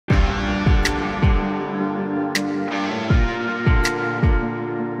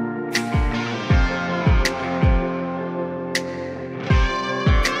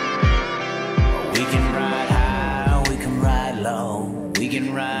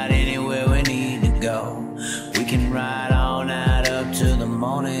ride anywhere we need to go. We can ride all night up to the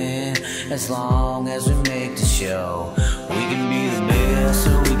morning, as long as we make the show. We can be the best,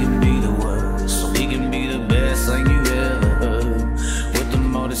 or we can be the worst. We can be the best thing you ever heard. With the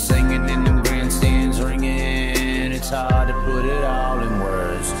motor singing and the grandstands ringing, it's hard to put it all in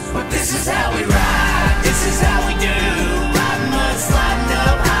words. But this is how we ride, this is how we do. Riding mud, sliding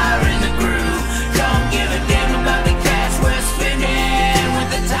up higher in the groove. Don't give a damn about the cash we're spending. With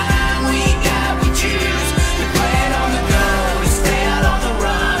the time we got, we choose to play it on the go, to stay out on the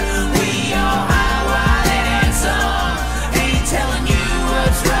run. We all high, wild, and handsome. Ain't telling you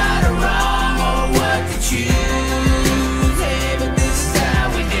what's right or wrong, or what to choose. Hey, but this is how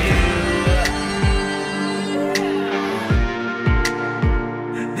we do.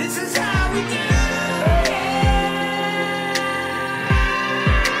 This is how we do.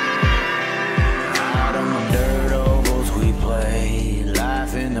 Out on the dirt ovals we play,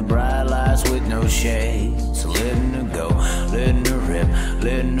 life in the bright lights with no shade. So letting her go, letting her rip,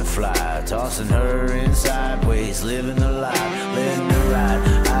 letting her fly, tossing her in sideways, living the life, letting her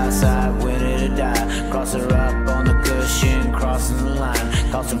ride, eyesight, winning to die. Cross her up on the cushion, crossing the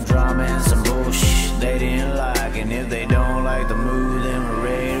line, cause some drama and some bullshit they didn't like. And if they don't like the move, then we're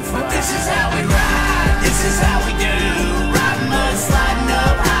ready to fly. But this is how we ride, this is how we do. Riding mud, sliding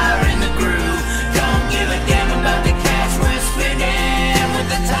up higher in the groove. Don't give a damn about the cash we're spending. With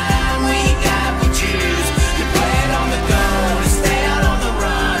the time we got, we choose to play it on the go, to stay out on the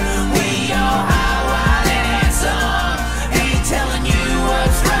run. We all high, wild, and handsome. Ain't telling you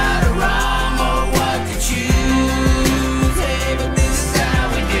what's right or wrong, or what to choose. Hey, but this is how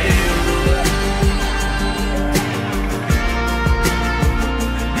we do.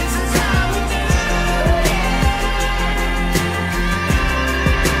 This is how we do.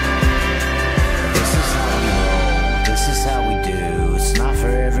 This is how we roll, this is how we do. It's not for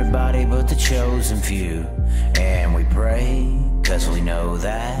everybody but the chosen few. And we pray, cause we know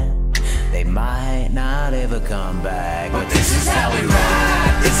that they might not ever come back. But this is how we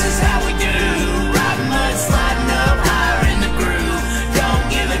ride, this is how we do. Riding mud, sliding up higher in the groove. Don't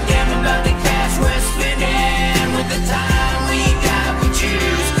give a damn about the cash we're spending. With the time we got, we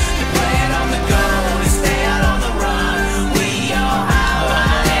choose to play it on the go, to stay out on the run. We all high,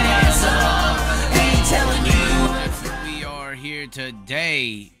 wild, and handsome. Ain't telling you what's right. We are here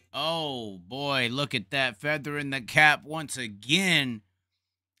today. Oh boy, look at that feather in the cap once again.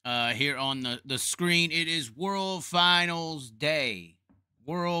 Here on the screen, it is World Finals Day.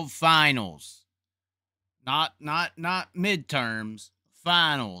 World Finals, not midterms.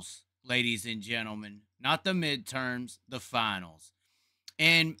 Finals, ladies and gentlemen, not the midterms, the finals.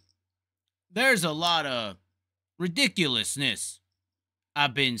 And there's a lot of ridiculousness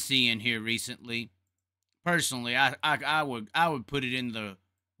I've been seeing here recently. Personally, I would put it in the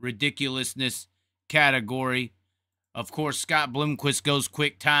ridiculousness category. Of course, Scott Bloomquist goes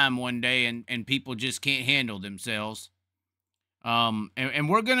quick time one day, and people just can't handle themselves. And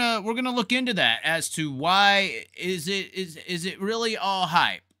we're gonna look into that as to why is it really all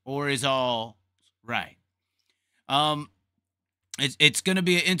hype, or is all right? It's gonna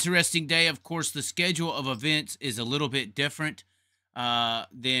be an interesting day. Of course, the schedule of events is a little bit different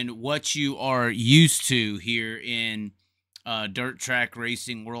than what you are used to here in dirt track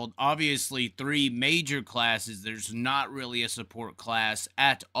racing world. Obviously, 3 major classes. There's not really a support class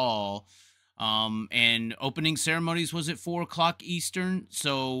at all. And opening ceremonies was at 4 o'clock Eastern.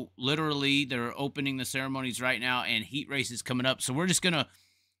 So literally they're opening the ceremonies right now, and heat races coming up. So we're just going to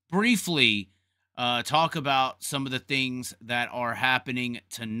briefly talk about some of the things that are happening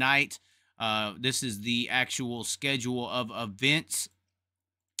tonight. This is the actual schedule of events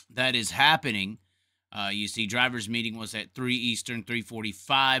that is happening. You see, drivers' meeting was at 3 Eastern,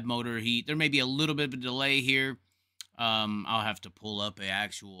 3:45 motor heat. There may be a little bit of a delay here. I'll have to pull up a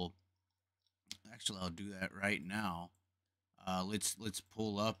actually, I'll do that right now. Let's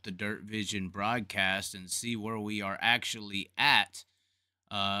pull up the Dirt Vision broadcast and see where we are actually at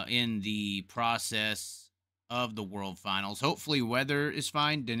in the process of the World Finals. Hopefully weather is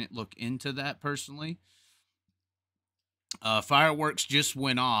fine. Didn't look into that personally. Fireworks just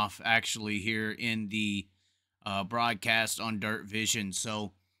went off actually here in the broadcast on Dirt Vision.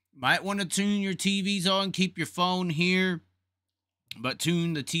 So might want to tune your TVs on, keep your phone here, but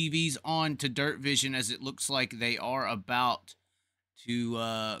tune the TVs on to Dirt Vision, as it looks like they are about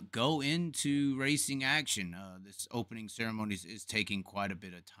to go into racing action. This opening ceremony is taking quite a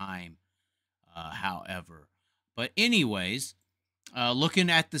bit of time, however. But anyways, looking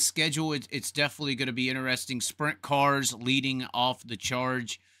at the schedule, it's definitely going to be interesting. Sprint cars leading off the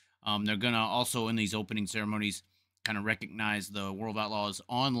charge. They're going to also, in these opening ceremonies, kind of recognize the World of Outlaws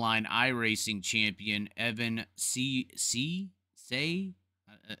online iRacing champion, Evan C. So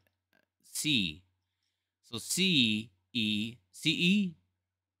Ceseay.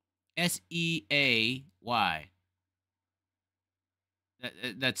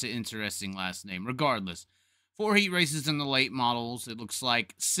 That's an interesting last name. Regardless, 4 heat races in the late models. It looks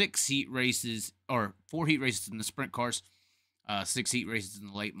like 6 heat races, or 4 heat races in the sprint cars, 6 heat races in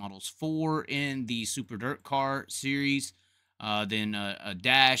the late models, 4 in the Super Dirt Car series, then a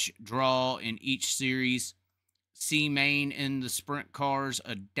dash draw in each series. C main in the sprint cars,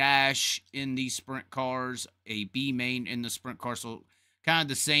 a dash in the sprint cars, a B main in the sprint cars. So kind of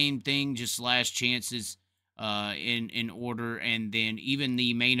the same thing, just last chances in order. And then even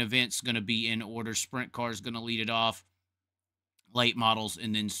the main event's going to be in order. Sprint car is going to lead it off, late models,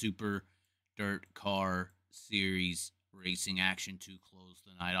 and then Super Dirt Car Series racing action to close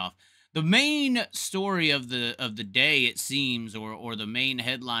the night off. The main story of the day, it seems, or the main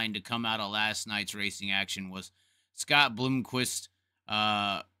headline to come out of last night's racing action was Scott Bloomquist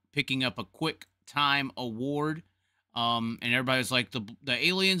picking up a quick time award. And everybody's like, the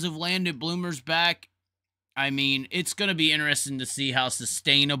aliens have landed, Bloomer's back. I mean, it's going to be interesting to see how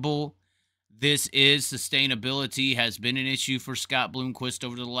sustainable this is. Sustainability has been an issue for Scott Bloomquist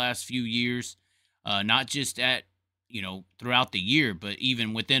over the last few years, not just at, throughout the year, but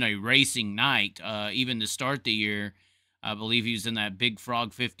even within a racing night, even to start the year. I believe he was in that Big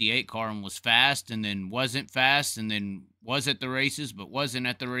Frog 58 car and was fast, and then wasn't fast, and then was at the races, but wasn't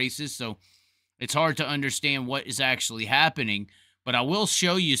at the races. So it's hard to understand what is actually happening. But I will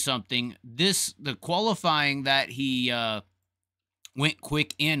show you something. The qualifying that he went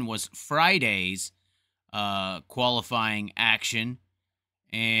quick in was Friday's qualifying action.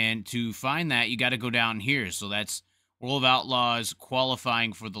 And to find that, you got to go down here. So that's World of Outlaws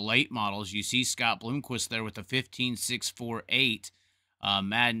qualifying for the late models. You see Scott Bloomquist there with a 15.648.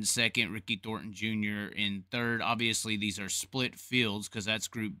 Madden second, Ricky Thornton Jr. in third. Obviously, these are split fields because that's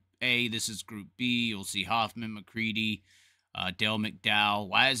Group A. This is Group B. You'll see Hoffman, McCready, Dale McDowell.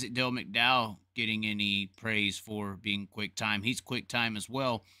 Why is it Dale McDowell getting any praise for being quick time? He's quick time as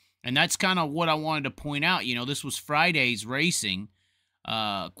well. And that's kind of what I wanted to point out. This was Friday's racing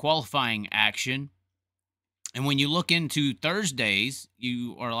qualifying action. And when you look into Thursdays,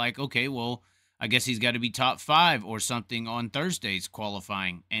 you are like, okay, well, I guess he's got to be top 5 or something on Thursday's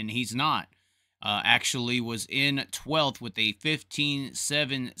qualifying. And he's not. Actually was in 12th with a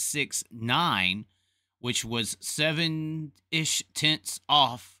 15.769, which was 7-ish tenths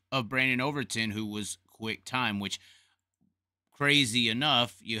off of Brandon Overton, who was quick time, which, crazy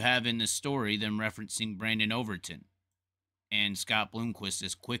enough, you have in the story them referencing Brandon Overton and Scott Bloomquist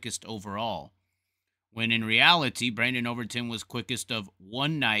is quickest overall. When in reality, Brandon Overton was quickest of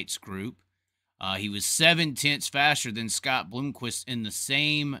one night's group. He was 7 tenths faster than Scott Bloomquist in the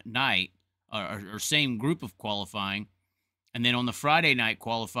same night, or same group of qualifying. And then on the Friday night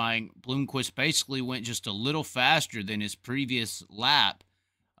qualifying, Bloomquist basically went just a little faster than his previous lap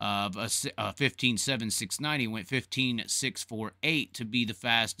of a 15.769. He went 15.648 to be the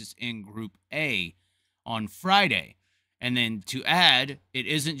fastest in Group A on Friday. And then to add, it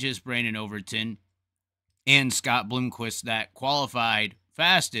isn't just Brandon Overton and Scott Bloomquist that qualified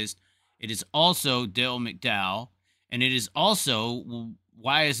fastest. It is also Dale McDowell. And it is also,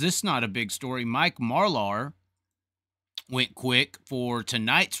 why is this not a big story? Mike Marlar went quick for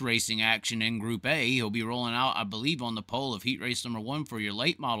tonight's racing action in Group A. He'll be rolling out, I believe, on the pole of heat race number 1 for your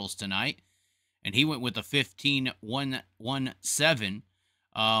late models tonight. And he went with a 15.117.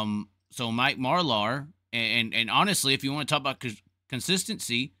 So Mike Marlar, and honestly, if you want to talk about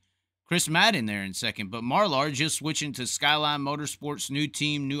consistency, Chris Madden there in second. But Marlar just switching to Skyline Motorsports, new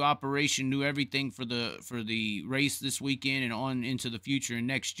team, new operation, new everything for the race this weekend and on into the future and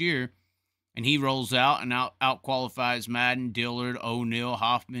next year. And he rolls out and out qualifies Madden, Dillard, O'Neill,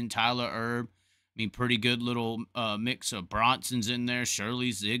 Hoffman, Tyler Erb. I mean, pretty good little mix of Bronson's in there,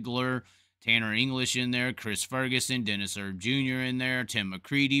 Shirley Ziegler, Tanner English in there, Chris Ferguson, Dennis Erb Jr. in there, Tim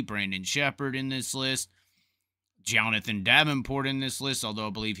McCready, Brandon Shepard in this list, Jonathan Davenport in this list, although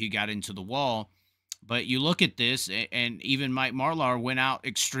I believe he got into the wall. But you look at this, and even Mike Marlar went out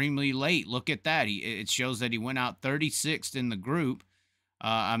extremely late. Look at that. It shows that he went out 36th in the group.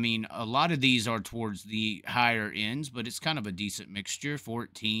 I mean, a lot of these are towards the higher ends, but it's kind of a decent mixture.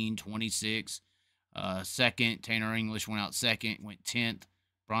 14, 26, second. Tanner English went out second, went 10th.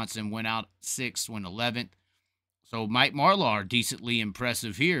 Bronson went out 6th, went 11th. So Mike Marlar, decently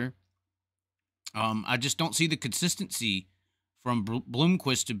impressive here. I just don't see the consistency from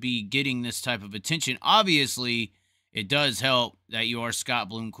Bloomquist to be getting this type of attention. Obviously, it does help that you are Scott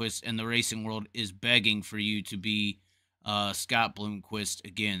Bloomquist, and the racing world is begging for you to be Scott Bloomquist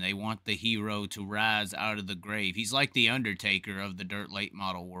again. They want the hero to rise out of the grave. He's like the Undertaker of the dirt late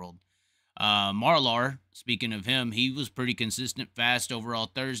model world. Marlar, speaking of him, he was pretty consistent, fast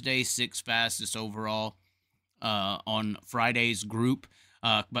overall Thursday, 6th fastest overall on Friday's group.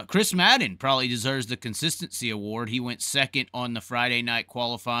 But Chris Madden probably deserves the consistency award. He went second on the Friday night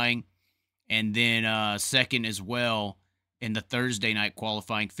qualifying, and then second as well in the Thursday night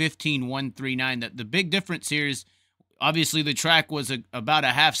qualifying, 15.139. The big difference here is obviously the track was about a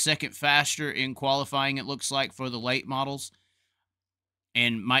half second faster in qualifying, it looks like, for the late models.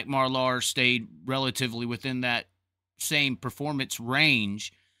 And Mike Marlar stayed relatively within that same performance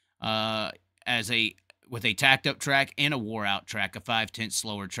range with a tacked up track and a wore out track, a 5/10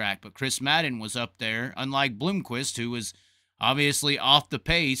 slower track. But Chris Madden was up there, unlike Bloomquist, who was obviously off the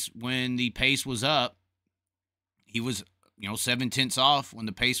pace when the pace was up. He was, 7/10 off when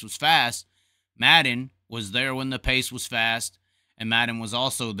the pace was fast. Madden was there when the pace was fast, and Madden was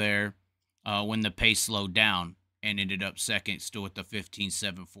also there when the pace slowed down and ended up second, still at the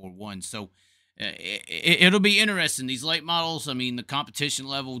 15.741. So it'll be interesting. These late models, I mean, the competition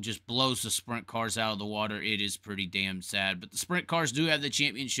level just blows the sprint cars out of the water. It is pretty damn sad. But the sprint cars do have the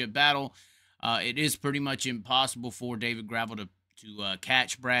championship battle. It is pretty much impossible for David Gravel to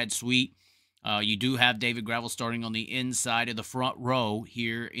catch Brad Sweet. You do have David Gravel starting on the inside of the front row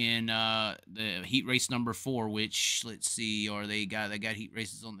here in the heat race number 4, which, let's see, they got heat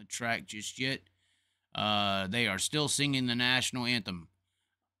races on the track just yet? They are still singing the national anthem.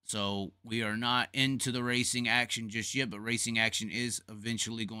 So we are not into the racing action just yet, but racing action is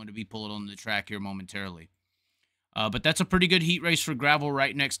eventually going to be pulled on the track here momentarily. But that's a pretty good heat race for Gravel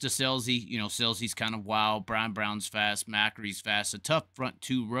right next to Selsey. Selsey's kind of wild. Brian Brown's fast. Macary's fast. A tough front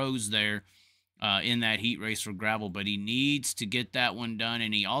 2 rows there in that heat race for Gravel, but he needs to get that one done,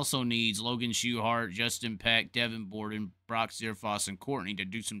 and he also needs Logan Schuchart, Justin Peck, Devin Borden, Brock Zierfoss, and Courtney to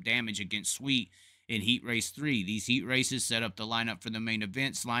do some damage against Sweet in heat race 3. These heat races set up the lineup for the main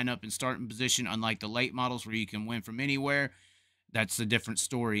events, lineup and starting position, unlike the late models where you can win from anywhere. That's a different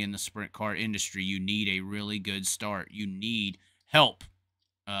story in the sprint car industry. You need a really good start. You need help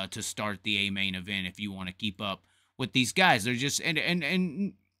to start the A main event if you want to keep up with these guys. They're just, and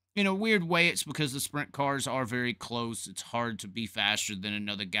in a weird way, it's because the sprint cars are very close. It's hard to be faster than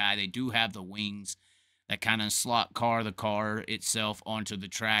another guy. They do have the wings that kind of slot the car itself onto the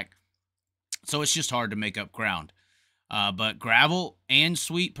track. So it's just hard to make up ground. But Gravel and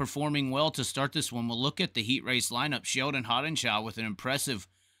Sweet performing well to start this one. We'll look at the heat race lineup. Sheldon Hodenshaw with an impressive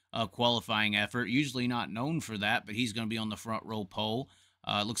qualifying effort. Usually not known for that, but he's going to be on the front row pole.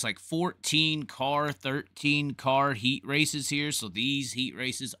 It looks like 14-car, 13-car heat races here. So these heat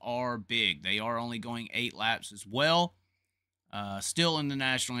races are big. They are only going 8 laps as well. Still in the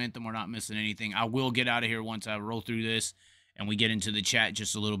national anthem. We're not missing anything. I will get out of here once I roll through this and we get into the chat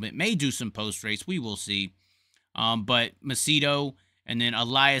just a little bit. May do some post-race. We will see. But Macedo and then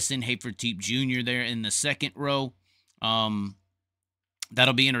Eliason Haferteep Jr. there in the second row.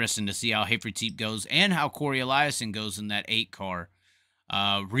 That'll be interesting to see how Haferteep goes and how Corey Eliason goes in that 8-car.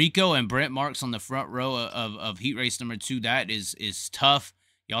 Rico and Brent Marks on the front row of heat race number 2. That is tough.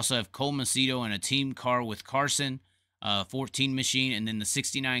 You also have Cole Macedo in a team car with Carson, 14 machine, and then the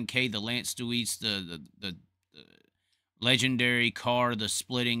 69K, the Lance Deweese, the legendary car, the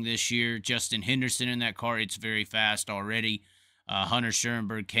splitting this year. Justin Henderson in that car. It's very fast already. Hunter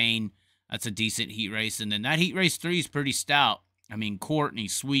Schoenberg, Kane. That's a decent heat race. And then that heat race 3 is pretty stout. I mean, Courtney,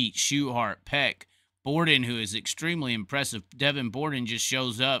 Sweet, Schuchart, Peck, Borden, who is extremely impressive. Devin Borden just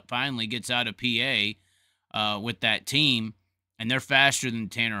shows up, finally gets out of PA with that team, and they're faster than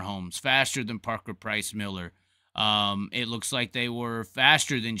Tanner Holmes, faster than Parker Price Miller. It looks like they were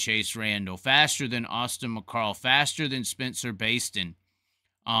faster than Chase Randall, faster than Austin McCarl, faster than Spencer Baston.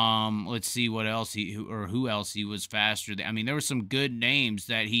 Let's see what else who else he was faster than. I mean, there were some good names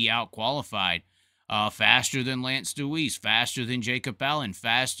that he out-qualified. Faster than Lance Deweese, faster than Jacob Allen,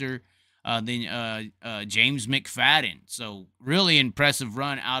 faster than James McFadden. So really impressive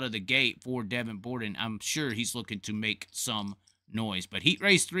run out of the gate for Devin Borden. I'm sure he's looking to make some noise. But Heat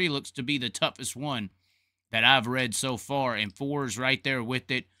Race 3 looks to be the toughest one that I've read so far, and 4 is right there with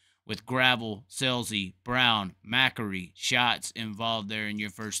it, with Gravel, Selsey, Brown, Macary, Schatz involved there in your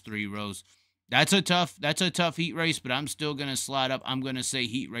first 3 rows. That's a tough heat race, but I'm still going to slide up. I'm going to say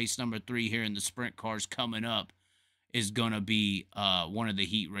heat race number 3 here in the sprint cars coming up is going to be one of the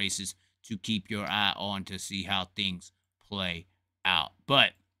heat races to keep your eye on to see how things play out.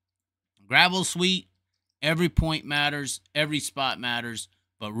 But Gravel, Sweet, every point matters, every spot matters,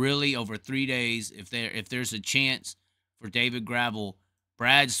 but really over 3 days, if there's a chance for David Gravel,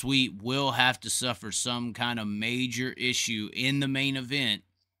 Brad Sweet will have to suffer some kind of major issue in the main event,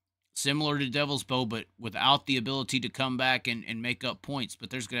 similar to Devil's Bow, but without the ability to come back and make up points. But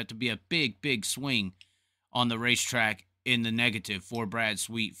there's going to have to be a big, big swing on the racetrack in the negative for Brad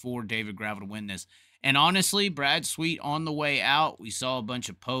Sweet, for David Gravel to win this. And honestly, Brad Sweet on the way out, we saw a bunch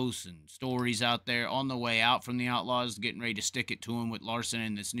of posts and stories out there on the way out from the Outlaws getting ready to stick it to him with Larson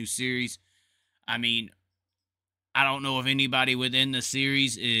in this new series. I mean, I don't know if anybody within the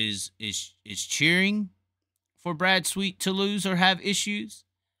series is cheering for Brad Sweet to lose or have issues.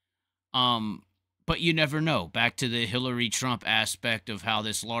 But you never know. Back to the Hillary Trump aspect of how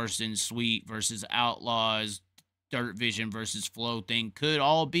this Larson Sweet versus Outlaws, Dirt Vision versus Flow thing could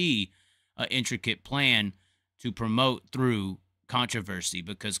all be an intricate plan to promote through controversy,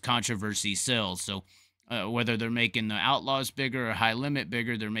 because controversy sells. So whether they're making the Outlaws bigger or High Limit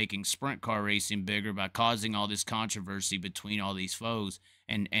bigger, they're making sprint car racing bigger by causing all this controversy between all these foes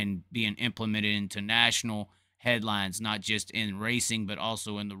and being implemented into national headlines, not just in racing, but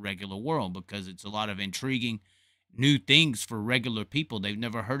also in the regular world, because it's a lot of intriguing new things for regular people. They've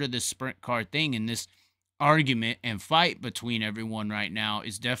never heard of this sprint car thing, and this argument and fight between everyone right now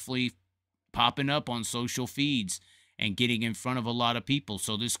is definitely popping up on social feeds and getting in front of a lot of people.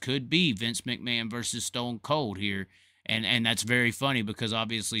 So this could be Vince McMahon versus Stone Cold here. And that's very funny, because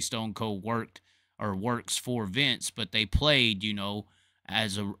obviously Stone Cold works for Vince, but they played, you know,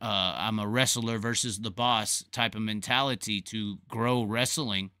 as a I'm a wrestler versus the boss type of mentality to grow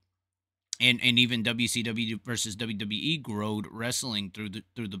wrestling. And even WCW versus WWE growed wrestling through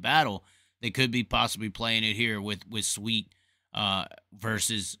the battle. They could be possibly playing it here with Sweet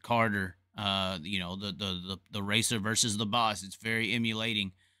versus Carter. You know, the racer versus the boss. It's very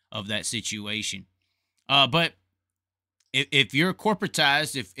emulating of that situation. But if you're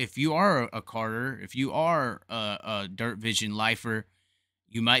corporatized, if you are a Carter, if you are a Dirt Vision lifer,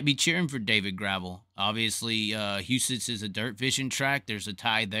 you might be cheering for David Gravel. Obviously, Houston's is a Dirt Vision track. There's a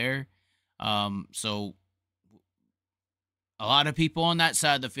tie there. So a lot of people on that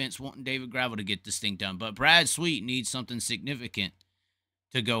side of the fence wanting David Gravel to get this thing done. But Brad Sweet needs something significant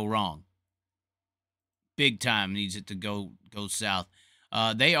to go wrong. Big time needs it to go south.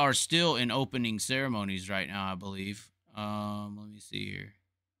 They are still in opening ceremonies right now, I believe. Let me see here.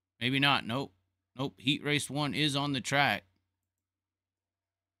 Maybe not. Nope. Heat Race 1 is on the track.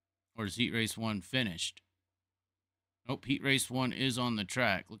 Or is Heat Race 1 finished? Nope, Heat Race 1 is on the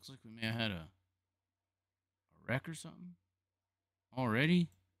track. Looks like we may have had a wreck or something already.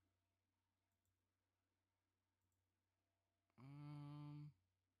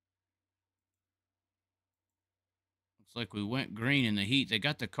 Looks like we went green in the heat. They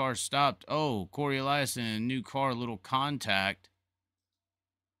got the car stopped. Oh, Corey Eliason in a new car, little contact.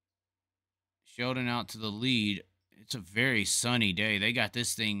 Sheldon out to the lead. It's a very sunny day. They got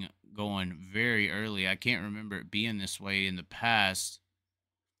this thing going very early. I can't remember it being this way in the past.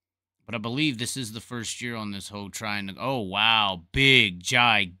 But I believe this is the first year on this whole trying to... Oh, wow. Big,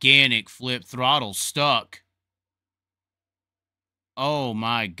 gigantic flip. Throttle stuck. Oh,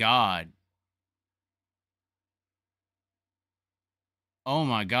 my God. Oh,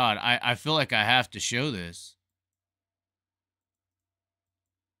 my God. I feel like I have to show this.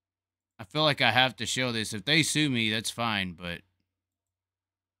 I feel like I have to show this. If they sue me, that's fine. But,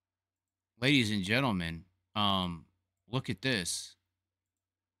 ladies and gentlemen, look at this.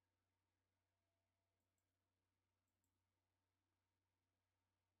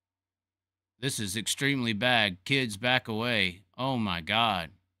 This is extremely bad. Kids, back away. Oh, my God.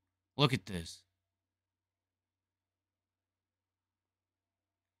 Look at this.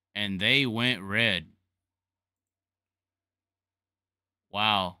 And they went red.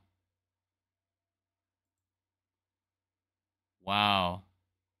 Wow. Wow.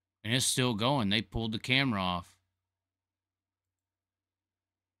 And it's still going. They pulled the camera off.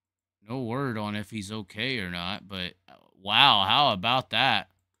 No word on if he's okay or not, but wow, how about that?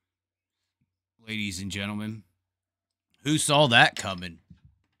 Ladies and gentlemen, who saw that coming?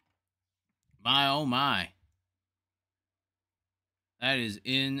 My, oh my. That is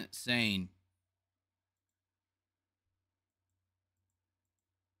insane.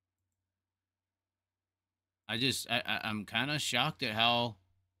 I'm kind of shocked at how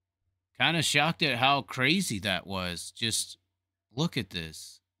crazy that was. Just look at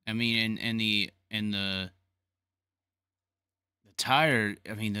this. I mean, and the tire,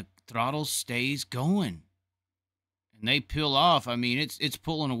 I mean, the throttle stays going. And they peel off. I mean, it's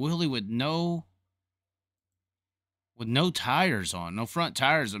pulling a wheelie with no tires on, no front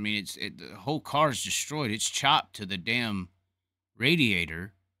tires. I mean, the whole car's destroyed. It's chopped to the damn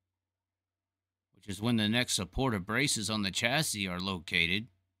radiator, which is when the next supportive braces on the chassis are located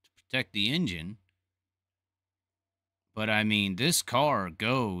to protect the engine. But, I mean, this car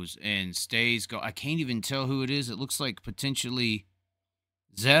goes and stays. I can't even tell who it is. It looks like potentially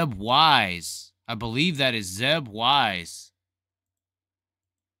Zeb Wise. I believe that is Zeb Wise.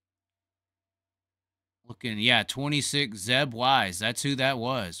 Looking, yeah, 26, Zeb Wise. That's who that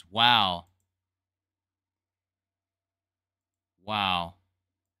was. Wow. Wow.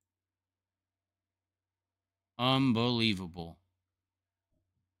 Unbelievable.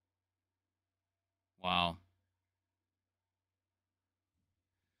 Wow.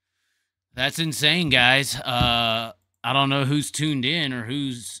 That's insane, guys. I don't know who's tuned in or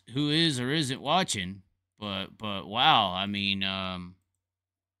who is or isn't watching, but wow. I mean,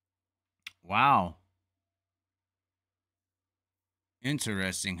 wow.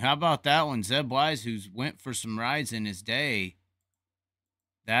 Interesting. How about that one? Zeb Wise, who's went for some rides in his day.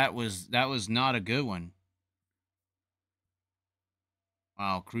 That was not a good one.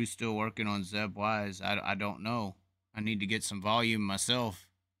 Wow, crew's still working on Zeb Wise. I don't know. I need to get some volume myself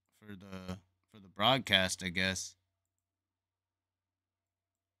for the broadcast, I guess.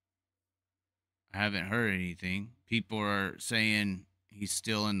 I haven't heard anything. People are saying he's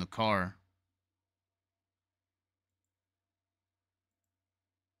still in the car.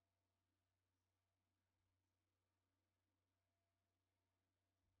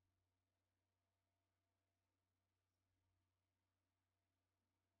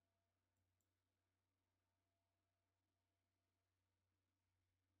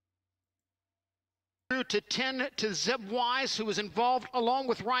 To 10 to Zeb Wise, who was involved along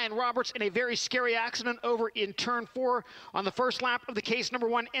with Ryan Roberts in a very scary accident over in turn 4 on the first lap of the case number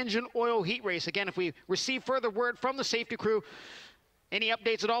 1 engine oil heat race. Again, if we receive further word from the safety crew, any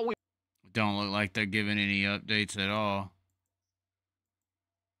updates at all, we don't look like they're giving any updates at all.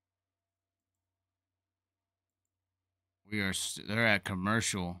 They're at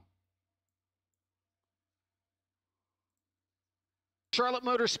commercial. Charlotte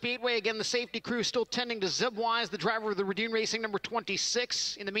Motor Speedway, again, the safety crew still tending to Zeb Wise, the driver of the Redeem Racing number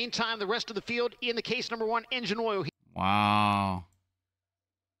 26. In the meantime, the rest of the field in the case number 1 engine oil. Wow.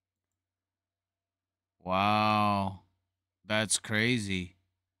 Wow. That's crazy.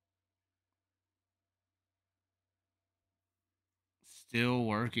 Still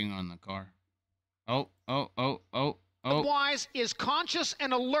working on the car. Oh. Wise is conscious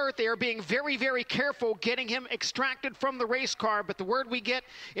and alert. They are being very, very careful getting him extracted from the race car. But the word we get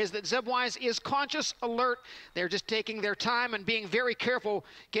is that Zeb Wise is conscious, alert. They're just taking their time and being very careful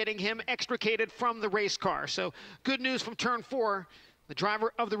getting him extricated from the race car. So good news from turn 4, the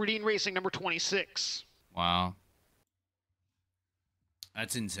driver of the Redeem Racing number 26. Wow.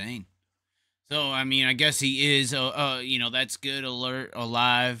 That's insane. So, I mean, I guess he is, you know, that's good, alert,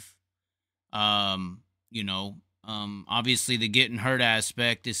 alive. You know, obviously the getting hurt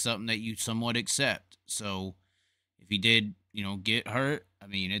aspect is something that you somewhat accept. So if he did, you know, get hurt, I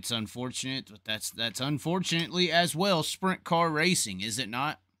mean, it's unfortunate, but that's unfortunately as well sprint car racing, is it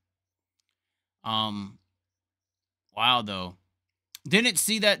not? Wow, though. Didn't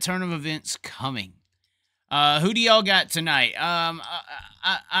see that turn of events coming. Who do y'all got tonight?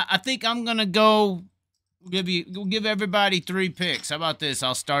 I think I'm gonna go give everybody 3 picks. How about this?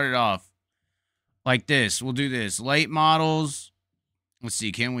 I'll start it off like this. We'll do this. Late models. Let's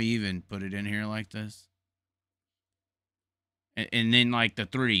see. Can we even put it in here like this? And then like the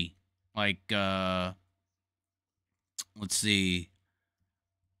 3. Like, let's see.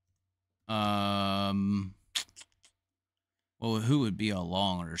 Well, who would be a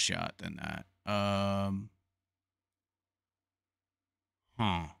longer shot than that? I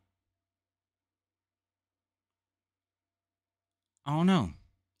don't know.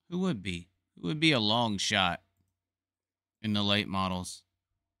 Who would be? Who would be a long shot in the late models?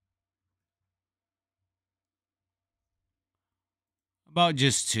 About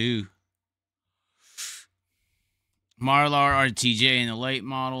just 2. Marlar, RTJ in the late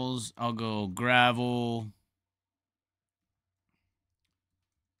models. I'll go Gravel.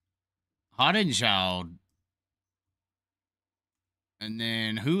 Hottenchild. And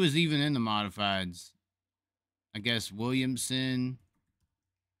then who is even in the modifieds? I guess Williamson.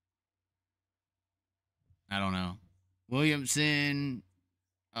 I don't know. Williamson.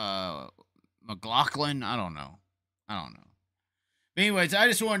 McLaughlin. I don't know. But anyways, I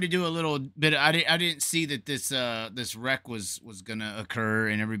just wanted to do a little bit. I didn't see that this wreck was gonna occur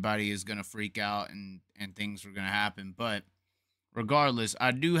and everybody is gonna freak out and things were gonna happen. But regardless,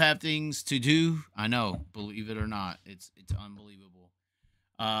 I do have things to do. I know, believe it or not, it's unbelievable.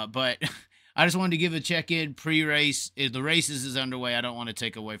 But I just wanted to give a check-in pre-race. If the races is underway, I don't want to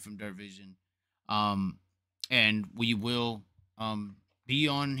take away from Dirt Vision. And we will be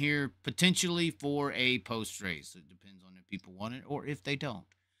on here potentially for a post race. It depends on if people want it or if they don't.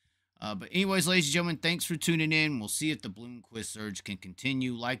 But anyways, ladies and gentlemen, thanks for tuning in. We'll see if the Bloomquist surge can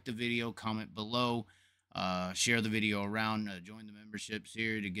continue. Like the video, comment below, share the video around, join the memberships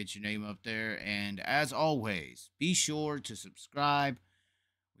here to get your name up there. And as always, be sure to subscribe.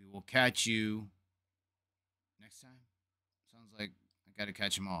 We will catch you next time. Sounds like I got to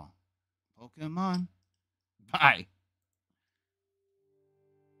catch them all. Pokemon. Bye.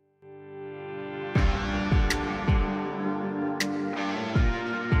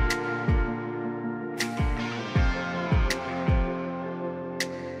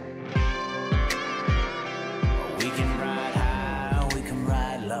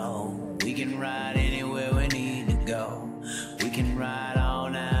 Ride anywhere we need to go. We can ride all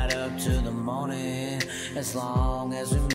night up to the morning, as long as we